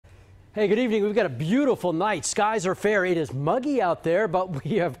Hey, good evening. We've got a beautiful night. Skies are fair. It is muggy out there, but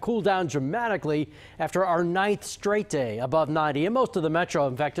we have cooled down dramatically after our 9th straight day above 90 in most of the metro.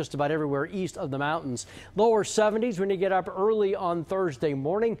 In fact, just about everywhere east of the mountains. Lower 70s when you get up early on Thursday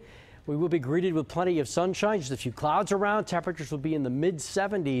morning. We will be greeted with plenty of sunshine, just a few clouds around. Temperatures will be in the mid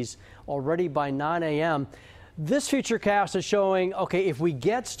 70s already by 9 a.m. This futurecast is showing, okay, if we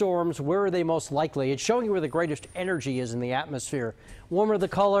get storms, where are they most likely? It's showing you where the greatest energy is in the atmosphere. Warmer the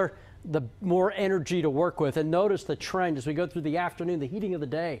color, the more energy to work with. And notice the trend as we go through the afternoon, the heating of the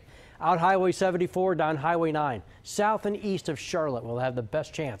day. Out Highway 74, down Highway 9. South and east of Charlotte will have the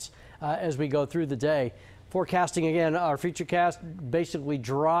best chance as we go through the day. Forecasting again, our futurecast basically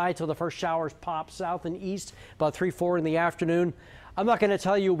dry till the first showers pop south and east about 3-4 in the afternoon. I'm not going to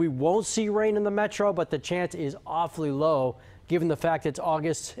tell you we won't see rain in the metro, but the chance is awfully low given the fact it's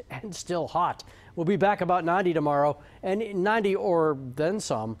August and still hot. We'll be back about 90 tomorrow and 90 or then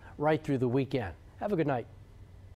some right through the weekend. Have a good night.